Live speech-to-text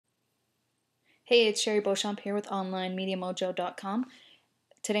Hey, it's Sherry Beauchamp here with OnlineMediaMojo.com.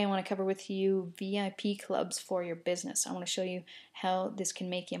 Today I want to cover with you VIP clubs for your business. I want to show you how this can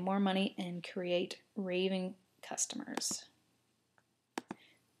make you more money and create raving customers.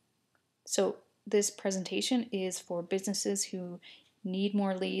 So this presentation is for businesses who need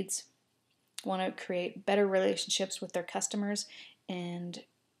more leads, want to create better relationships with their customers, and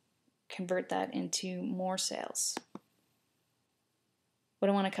convert that into more sales. What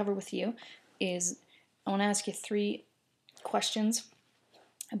I want to cover with you is I want to ask you 3 questions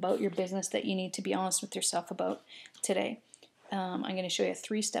about your business that you need to be honest with yourself about today. I'm going to show you a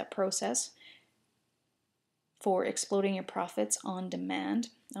 3-step process for exploding your profits on demand.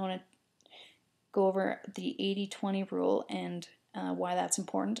 I want to go over the 80-20 rule and why that's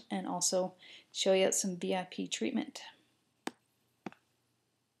important, and also show you some VIP treatment.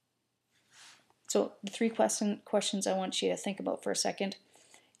 So the 3 questions I want you to think about for a second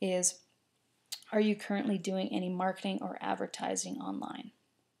is, are you currently doing any marketing or advertising online?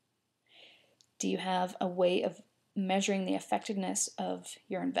 Do you have a way of measuring the effectiveness of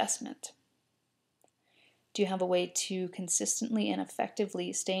your investment? Do you have a way to consistently and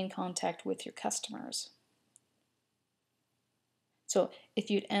effectively stay in contact with your customers? So if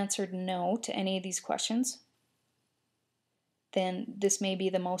you'd answered no to any of these questions, then this may be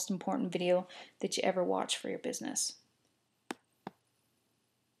the most important video that you ever watch for your business.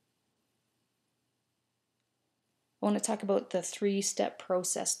 I want to talk about the 3-step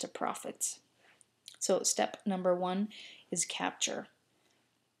process to profits. So step number 1 is capture.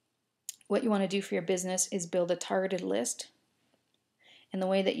 What you want to do for your business is build a targeted list. And the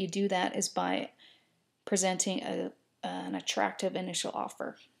way that you do that is by presenting an attractive initial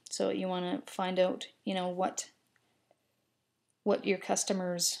offer. So you want to find out, what your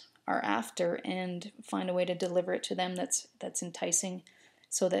customers are after and find a way to deliver it to them that's enticing,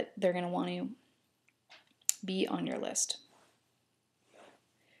 so that they're going to want to be on your list.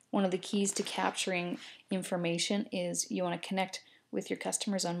 One of the keys to capturing information is you want to connect with your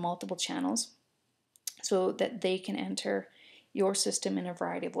customers on multiple channels so that they can enter your system in a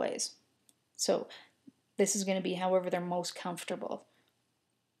variety of ways. So this is going to be however they're most comfortable.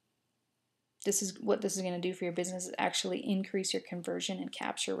 This is what this is going to do for your business, is actually increase your conversion and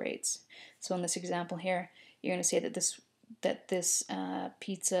capture rates. So in this example here, you're going to say that this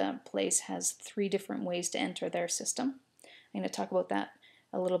pizza place has 3 different ways to enter their system. I'm going to talk about that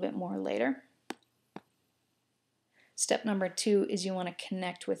a little bit more later. Step number 2 is you want to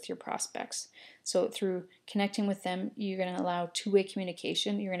connect with your prospects. So through connecting with them, you're going to allow 2-way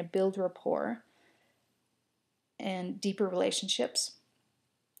communication. You're going to build rapport and deeper relationships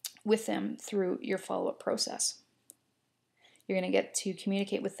with them through your follow-up process. You're going to get to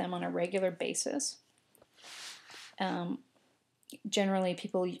communicate with them on a regular basis. Generally,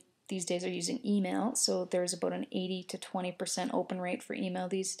 people these days are using email, so there's about an 80 to 20% open rate for email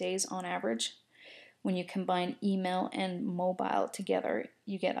these days on average. When you combine email and mobile together,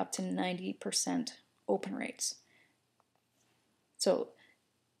 you get up to 90% open rates. So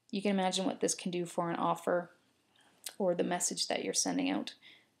you can imagine what this can do for an offer or the message that you're sending out.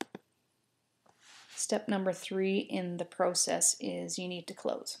 Step number 3 in the process is you need to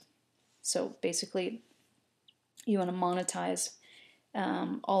close. So basically, you want to monetize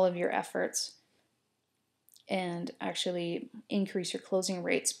all of your efforts and actually increase your closing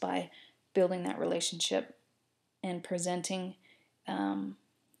rates by building that relationship and presenting them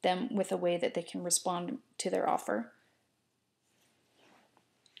with a way that they can respond to their offer.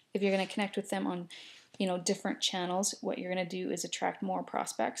 If you're going to connect with them on different channels, what you're going to do is attract more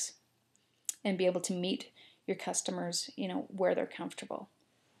prospects and be able to meet your customers where they're comfortable.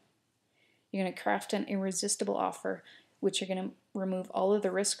 You're going to craft an irresistible offer, which you're going to remove all of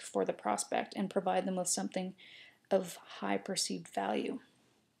the risk for the prospect and provide them with something of high perceived value.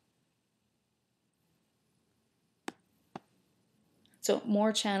 So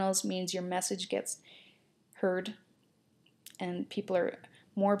more channels means your message gets heard and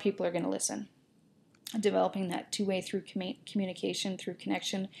more people are going to listen. Developing that 2-way through communication, through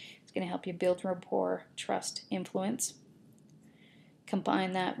connection, is going to help you build rapport, trust, influence.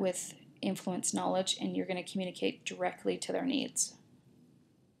 Combine that with influence knowledge, and you're going to communicate directly to their needs.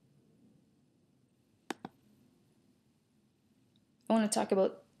 I want to talk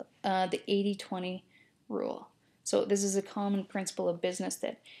about the 80-20 rule. So this is a common principle of business,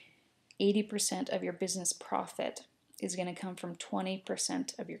 that 80% of your business profit is going to come from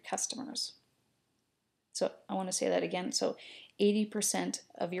 20% of your customers. So I want to say that again. So 80%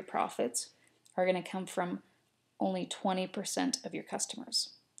 of your profits are going to come from only 20% of your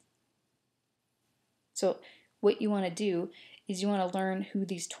customers. So what you want to do is you want to learn who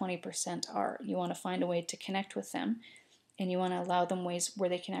these 20% are. You want to find a way to connect with them, and you want to allow them ways where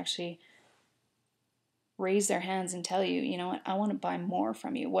they can actually raise their hands and tell you, you know what, I want to buy more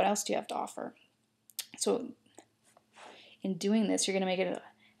from you. What else do you have to offer? So in doing this, you're going to make it a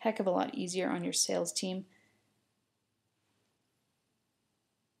heck of a lot easier on your sales team.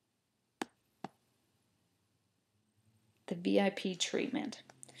 The VIP treatment.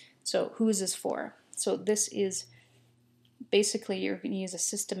 So who is this for? So this is basically, you're going to use a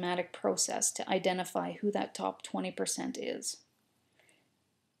systematic process to identify who that top 20% is.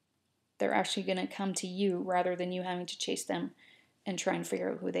 They're actually going to come to you rather than you having to chase them and try and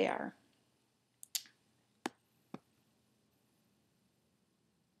figure out who they are.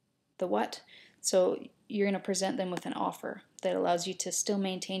 The what? So you're going to present them with an offer that allows you to still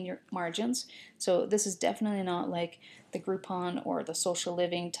maintain your margins. So this is definitely not like the Groupon or the social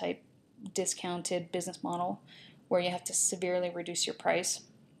living type discounted business model where you have to severely reduce your price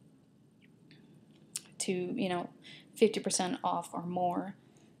to, you know, 50% off or more,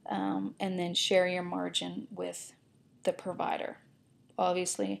 and then share your margin with the provider.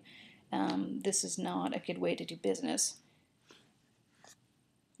 Obviously, this is not a good way to do business.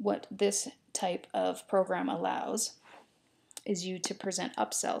 What this type of program allows is you to present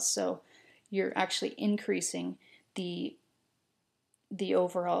upsells. So you're actually increasing the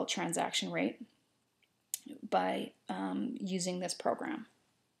overall transaction rate by using this program.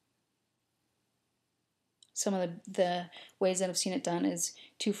 Some of the ways that I've seen it done is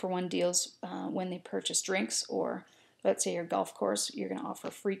 2-for-1 deals when they purchase drinks, or let's say your golf course, you're going to offer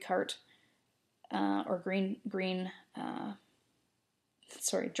a free cart or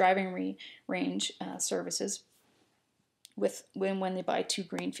driving range services with when they buy 2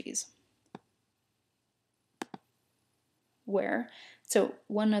 green fees. So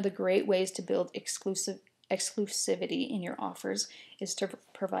one of the great ways to build exclusivity in your offers is to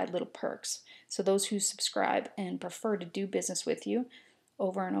provide little perks. So those who subscribe and prefer to do business with you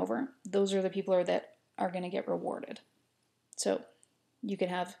over and over, those are the people that are going to get rewarded. So you could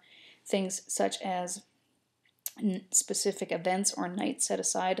have things such as specific events or nights set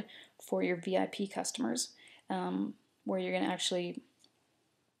aside for your VIP customers, where you're going to actually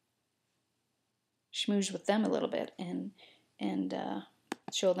schmooze with them a little bit and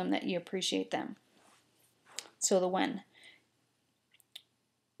show them that you appreciate them. So the when.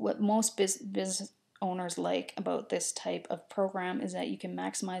 What most business owners like about this type of program is that you can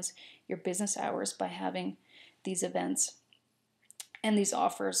maximize your business hours by having these events and these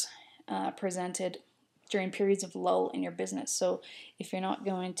offers presented during periods of lull in your business. So if you're not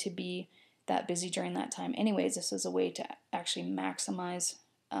going to be that busy during that time anyways, this is a way to actually maximize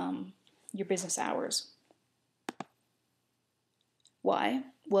your business hours. Why?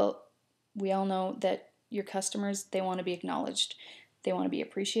 Well, we all know that your customers, they want to be acknowledged. They want to be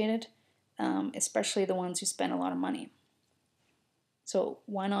appreciated, especially the ones who spend a lot of money. So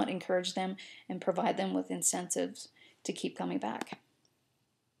why not encourage them and provide them with incentives to keep coming back?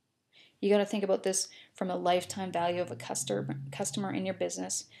 You got to think about this from a lifetime value of a customer in your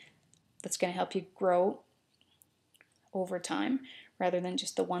business that's going to help you grow over time rather than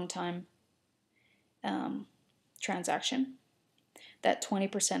just the one-time transaction. That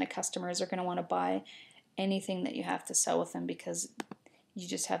 20% of customers are going to want to buy anything that you have to sell with them because you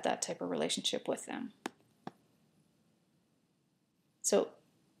just have that type of relationship with them. So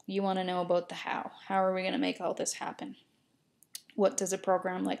you want to know about the how. How are we going to make all this happen? What does a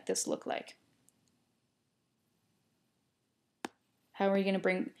program like this look like? How are you going to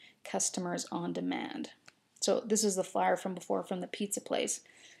bring customers on demand? So this is the flyer from before from the pizza place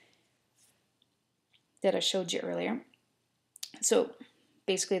that I showed you earlier. So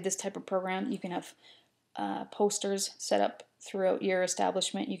basically this type of program, you can have posters set up throughout your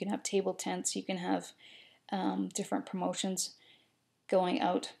establishment. You can have table tents. You can have different promotions going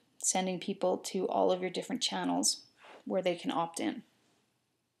out, sending people to all of your different channels where they can opt in.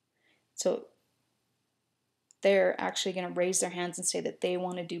 So they're actually going to raise their hands and say that they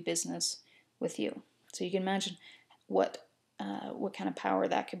want to do business with you. So you can imagine what kind of power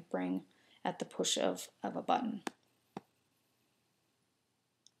that could bring at the push of a button.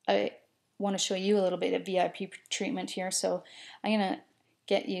 I want to show you a little bit of VIP treatment here. So I'm going to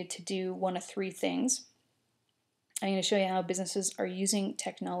get you to do one of 3 things. I'm going to show you how businesses are using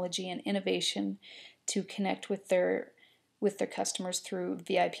technology and innovation to connect with their customers through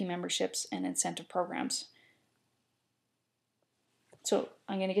VIP memberships and incentive programs. So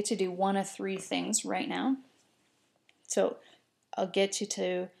I'm going to get you to do one of 3 things right now. So I'll get you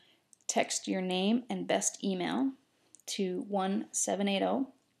to text your name and best email to 1-780-800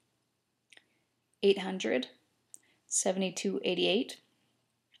 7288.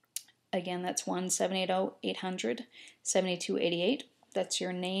 Again, that's 1-780-800-7288. That's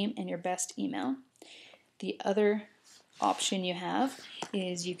your name and your best email. The other option you have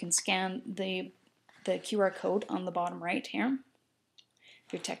is you can scan the QR code on the bottom right here.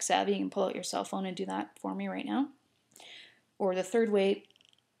 If you're tech savvy, you can pull out your cell phone and do that for me right now. Or the third way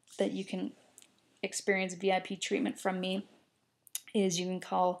that you can experience VIP treatment from me is you can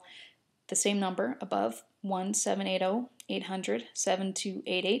call the same number above,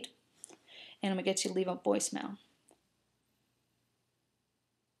 1-780-800-7288, and I'm going to get you to leave a voicemail.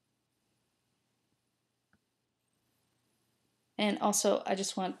 And also, I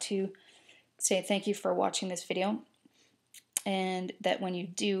just want to say thank you for watching this video, and that when you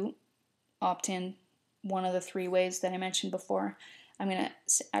do opt in one of the 3 ways that I mentioned before, I'm going to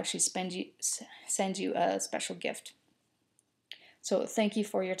actually send you a special gift. So thank you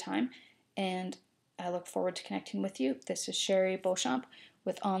for your time, and I look forward to connecting with you. This is Sherry Beauchamp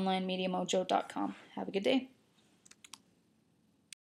with OnlineMediaMojo.com. Have a good day.